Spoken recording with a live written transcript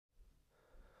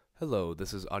Hello,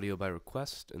 this is audio by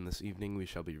request, and this evening we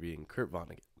shall be reading Kurt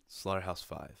Vonnegut, Slaughterhouse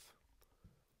 5.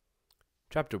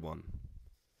 Chapter 1.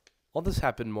 All this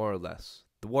happened more or less,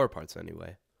 the war parts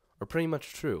anyway, are pretty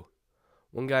much true.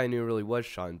 One guy I knew really was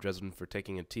shot in Dresden for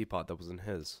taking a teapot that wasn't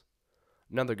his.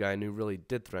 Another guy I knew really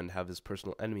did threaten to have his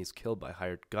personal enemies killed by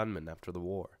hired gunmen after the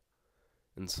war.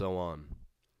 And so on.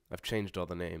 I've changed all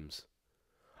the names.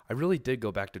 I really did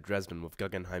go back to Dresden with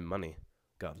Guggenheim money.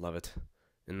 God love it.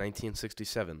 In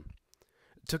 1967.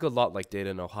 It took a lot like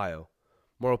Dayton, Ohio.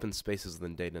 More open spaces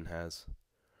than Dayton has.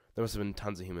 There must have been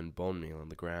tons of human bone meal on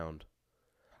the ground.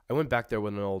 I went back there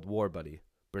with an old war buddy,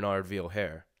 Bernard V.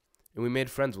 O'Hare, and we made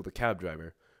friends with a cab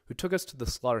driver who took us to the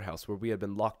slaughterhouse where we had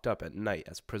been locked up at night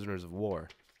as prisoners of war.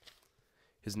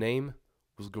 His name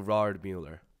was Gerard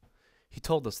Mueller. He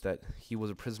told us that he was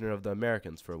a prisoner of the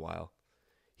Americans for a while.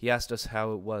 We asked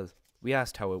how it was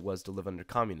to live under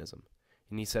communism,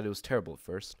 and he said it was terrible at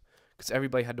first, because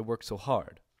everybody had to work so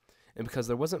hard, and because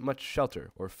there wasn't much shelter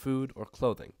or food or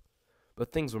clothing.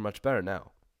 But things were much better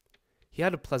now. He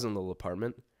had a pleasant little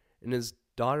apartment, and his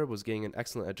daughter was getting an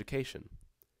excellent education.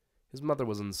 His mother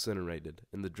was incinerated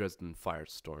in the Dresden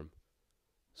firestorm.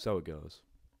 So it goes.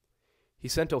 He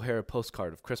sent O'Hare a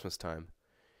postcard of Christmas time,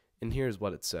 and here's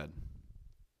what it said.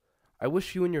 I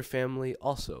wish you and your family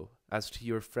also, as to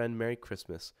your friend, Merry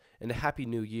Christmas and a Happy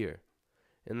New Year,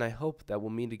 and I hope that we'll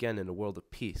meet again in a world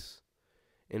of peace,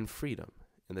 in freedom,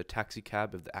 in the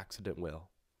taxicab if the accident will.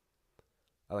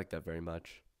 I like that very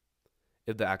much.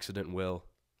 If the accident will.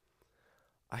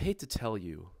 I hate to tell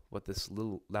you what this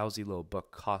lousy little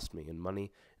book cost me in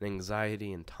money and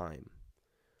anxiety and time.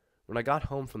 When I got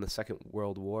home from the Second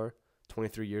World War,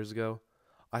 23 years ago,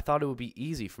 I thought it would be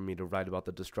easy for me to write about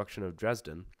the destruction of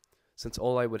Dresden, since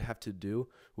all I would have to do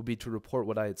would be to report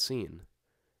what I had seen.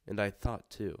 And I thought,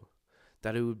 too,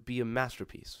 that it would be a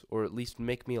masterpiece, or at least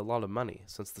make me a lot of money,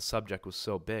 since the subject was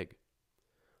so big.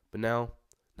 But now,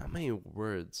 not many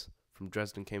words from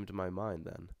Dresden came to my mind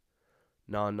then.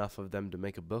 Not enough of them to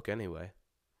make a book anyway.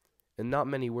 And not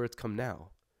many words come now,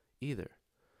 either,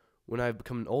 when I have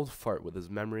become an old fart with his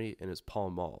memory and his Pall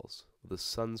Malls, with his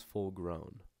sons full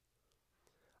grown.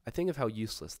 I think of how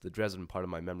useless the Dresden part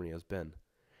of my memory has been,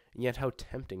 and yet how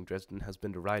tempting Dresden has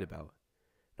been to write about,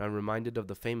 and I'm reminded of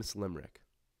the famous limerick.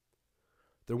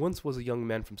 There once was a young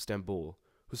man from Stamboul,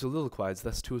 who soliloquized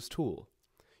thus to his tool.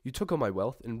 You took all my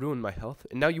wealth, and ruined my health,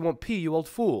 and now you won't pee, you old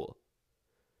fool!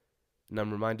 And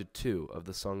I'm reminded, too, of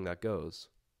the song that goes.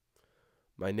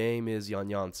 My name is Jan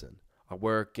Jansen. I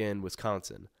work in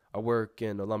Wisconsin. I work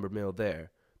in a lumber mill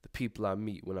there. The people I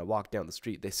meet when I walk down the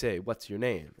street, they say, what's your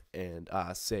name? And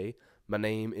I say, my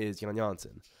name is Jan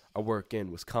Jansen. I work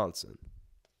in Wisconsin.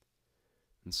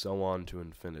 And so on to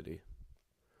infinity.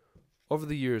 Over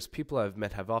the years, people I've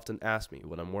met have often asked me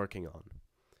what I'm working on,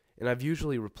 and I've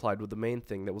usually replied with the main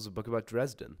thing that was a book about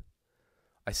Dresden.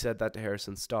 I said that to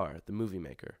Harrison Starr, the movie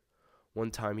maker. One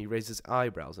time he raised his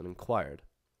eyebrows and inquired,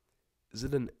 Is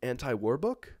it an anti-war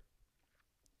book?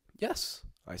 Yes,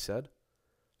 I said.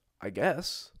 I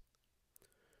guess.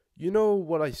 You know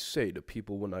what I say to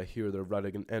people when I hear they're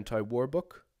writing an anti-war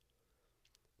book?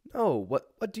 No,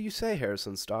 what do you say,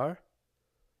 Harrison Starr?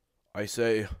 I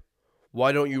say,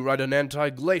 why don't you write an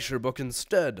anti-glacier book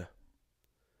instead?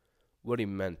 What he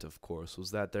meant, of course,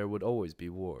 was that there would always be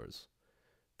wars,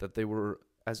 that they were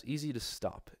as easy to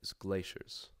stop as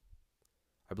glaciers.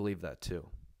 I believe that, too.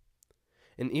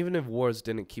 And even if wars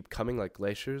didn't keep coming like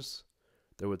glaciers,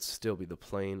 there would still be the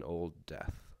plain old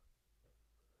death.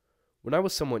 When I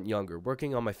was somewhat younger,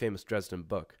 working on my famous Dresden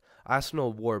book, I asked an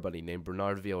old war buddy named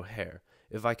Bernard V. O'Hare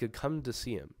if I could come to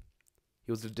see him.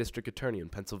 He was the district attorney in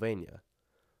Pennsylvania.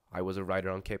 I was a writer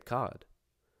on Cape Cod.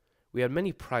 We had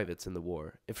many privates in the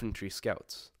war, infantry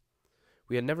scouts.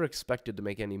 We had never expected to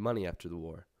make any money after the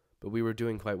war, but we were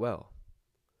doing quite well.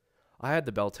 I had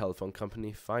the Bell Telephone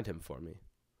Company find him for me.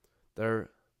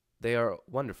 They are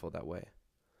wonderful that way.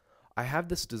 I have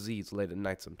this disease late at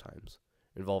night sometimes,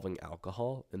 involving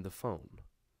alcohol and the phone.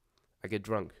 I get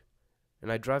drunk, and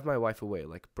I drive my wife away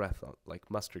like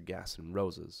mustard gas and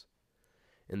roses.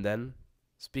 And then,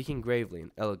 speaking gravely and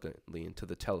elegantly into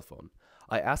the telephone,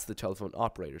 I ask the telephone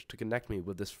operators to connect me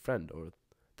with this friend or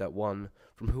that one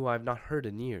from whom I have not heard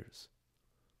in years.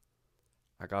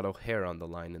 I got O'Hare on the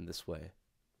line in this way.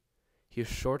 He is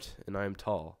short and I am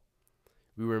tall.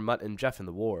 We were Mutt and Jeff in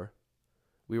the war.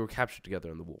 We were captured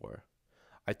together in the war.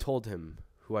 I told him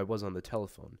who I was on the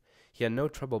telephone. He had no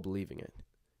trouble believing it.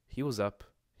 He was up.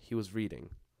 He was reading.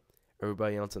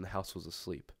 Everybody else in the house was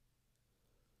asleep.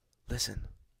 Listen,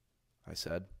 I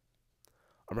said.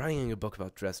 I'm writing a book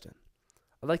about Dresden.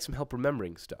 I'd like some help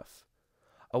remembering stuff.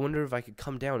 I wonder if I could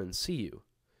come down and see you.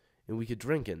 and we could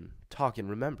drink and talk and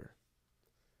remember.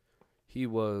 He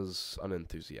was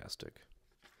unenthusiastic.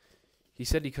 He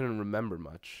said he couldn't remember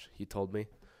much, he told me,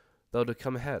 though to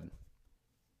come ahead.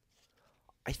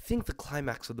 I think the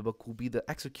climax of the book will be the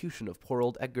execution of poor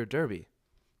old Edgar Derby,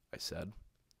 I said.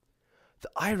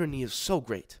 The irony is so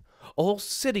great. A whole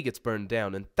city gets burned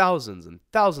down and thousands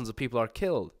of people are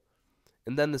killed.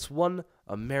 And then this one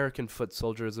American foot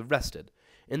soldier is arrested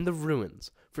in the ruins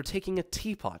for taking a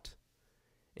teapot.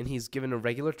 And he's given a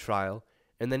regular trial,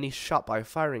 and then he's shot by a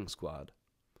firing squad.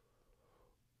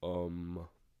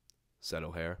 Said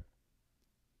O'Hare.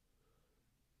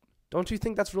 Don't you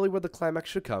think that's really where the climax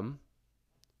should come?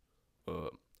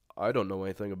 I don't know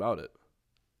anything about it,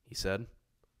 he said.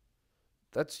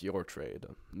 That's your trade,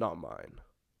 not mine.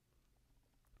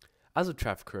 As a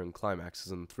trafficker in climaxes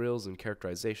and thrills and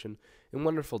characterization, in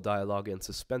wonderful dialogue and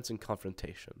suspense and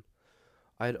confrontation,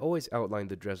 I had always outlined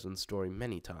the Dresden story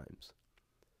many times.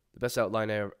 The best outline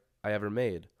I ever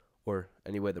made, or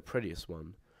anyway the prettiest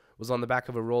one, was on the back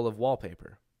of a roll of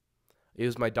wallpaper. I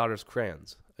used my daughter's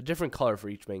crayons, a different color for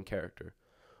each main character.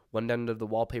 One end of the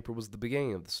wallpaper was the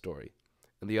beginning of the story,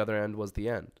 and the other end was the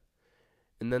end.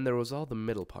 And then there was all the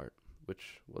middle part,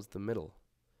 which was the middle.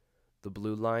 The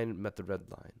blue line met the red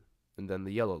line, and then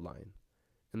the yellow line.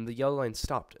 And the yellow line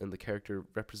stopped, and the character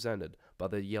represented by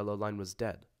the yellow line was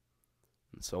dead.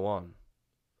 And so on.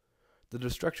 The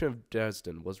destruction of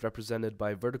Dresden was represented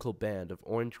by a vertical band of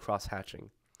orange cross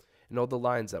hatching, and all the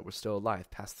lines that were still alive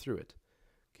passed through it,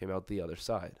 came out the other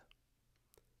side.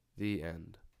 The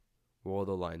end, where all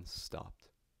the lines stopped,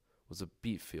 was a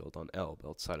beet field on Elbe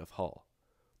outside of Hall.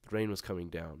 The rain was coming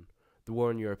down. The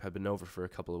war in Europe had been over for a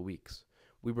couple of weeks.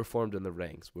 We were formed in the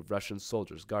ranks, with Russian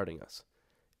soldiers guarding us.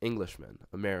 Englishmen,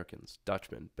 Americans,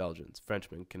 Dutchmen, Belgians,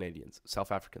 Frenchmen, Canadians,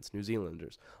 South Africans, New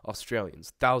Zealanders,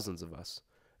 Australians, thousands of us,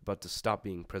 about to stop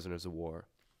being prisoners of war.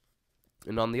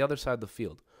 And on the other side of the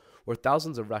field were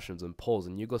thousands of Russians and Poles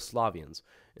and Yugoslavians,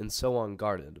 and so on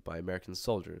guarded by American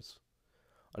soldiers.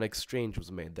 An exchange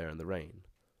was made there in the rain.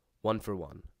 1 for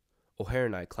 1. O'Hare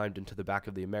and I climbed into the back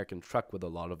of the American truck with a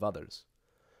lot of others.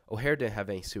 O'Hare didn't have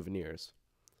any souvenirs.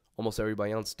 Almost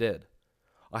everybody else did.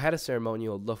 I had a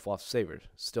ceremonial Luftwaffe saber,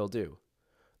 still do.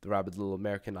 The rabid little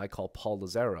American I call Paul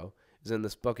Lazaro is in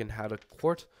this book and had a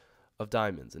quart of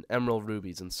diamonds and emerald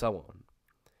rubies and so on.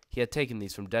 He had taken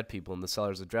these from dead people in the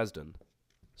cellars of Dresden.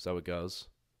 So it goes.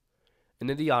 An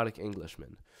idiotic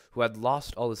Englishman, who had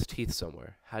lost all his teeth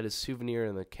somewhere, had his souvenir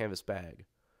in a canvas bag.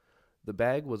 The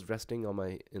bag was resting on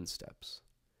my insteps.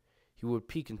 He would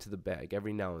peek into the bag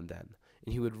every now and then,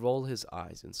 and he would roll his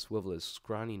eyes and swivel his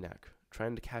scrawny neck,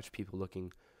 trying to catch people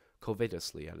looking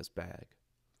covetously at his bag.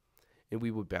 And we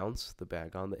would bounce the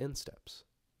bag on the insteps.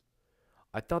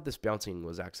 I thought this bouncing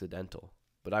was accidental,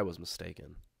 but I was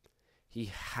mistaken. He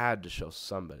had to show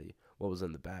somebody what was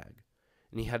in the bag,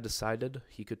 and he had decided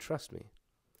he could trust me.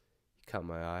 He caught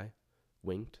my eye,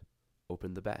 winked,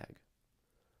 opened the bag.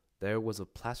 There was a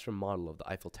plaster model of the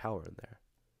Eiffel Tower in there.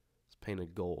 It was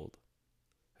painted gold.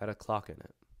 Had a clock in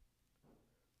it.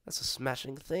 That's a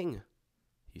smashing thing,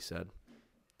 he said.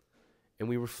 And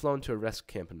we were flown to a rest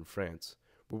camp in France,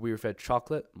 where we were fed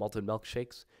chocolate, malted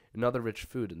milkshakes, and other rich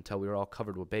food until we were all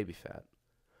covered with baby fat.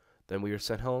 Then we were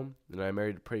sent home, and I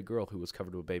married a pretty girl who was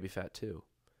covered with baby fat too.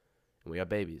 And we had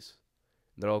babies.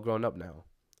 And they're all grown up now,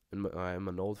 and I am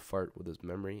an old fart with his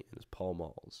memory and his Pall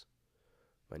Malls.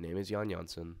 My name is Jan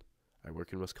Janssen. I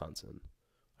work in Wisconsin.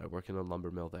 I work in a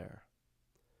lumber mill there.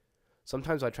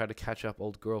 Sometimes I try to catch up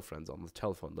old girlfriends on the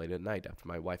telephone late at night after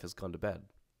my wife has gone to bed.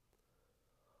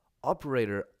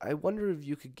 Operator, I wonder if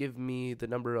you could give me the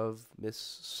number of Miss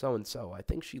So-and-so. I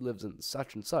think she lives in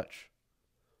such and such.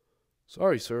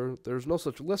 Sorry, sir. There's no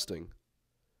such listing.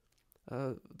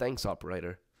 Thanks,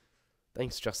 operator.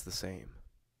 Thanks just the same.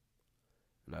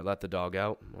 And I let the dog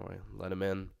out, or I let him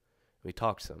in, and we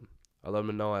talk to him. I let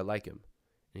him know I like him,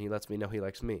 and he lets me know he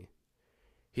likes me.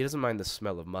 He doesn't mind the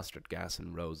smell of mustard gas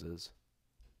and roses.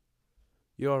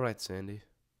 You all right, Sandy?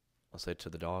 I'll say to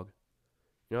the dog.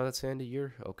 You know that, Sandy?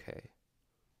 You're okay.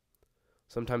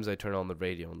 Sometimes I turn on the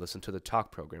radio and listen to the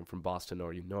talk program from Boston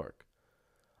or New York.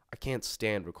 I can't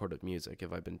stand recorded music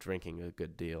if I've been drinking a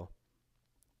good deal.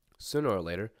 Sooner or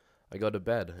later, I go to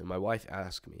bed, and my wife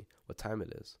asks me what time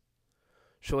it is.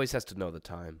 She always has to know the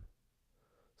time.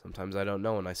 Sometimes I don't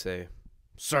know, and I say,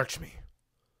 "Search me."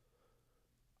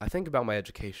 I think about my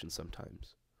education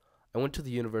sometimes. I went to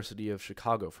the University of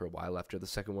Chicago for a while after the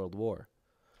Second World War.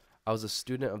 I was a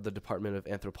student of the Department of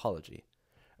Anthropology.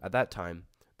 At that time,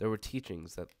 there were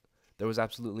teachings that there was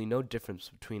absolutely no difference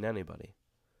between anybody.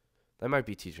 They might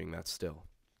be teaching that still.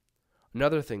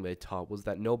 Another thing they taught was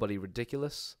that nobody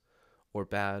ridiculous or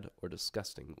bad or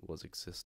disgusting was existing.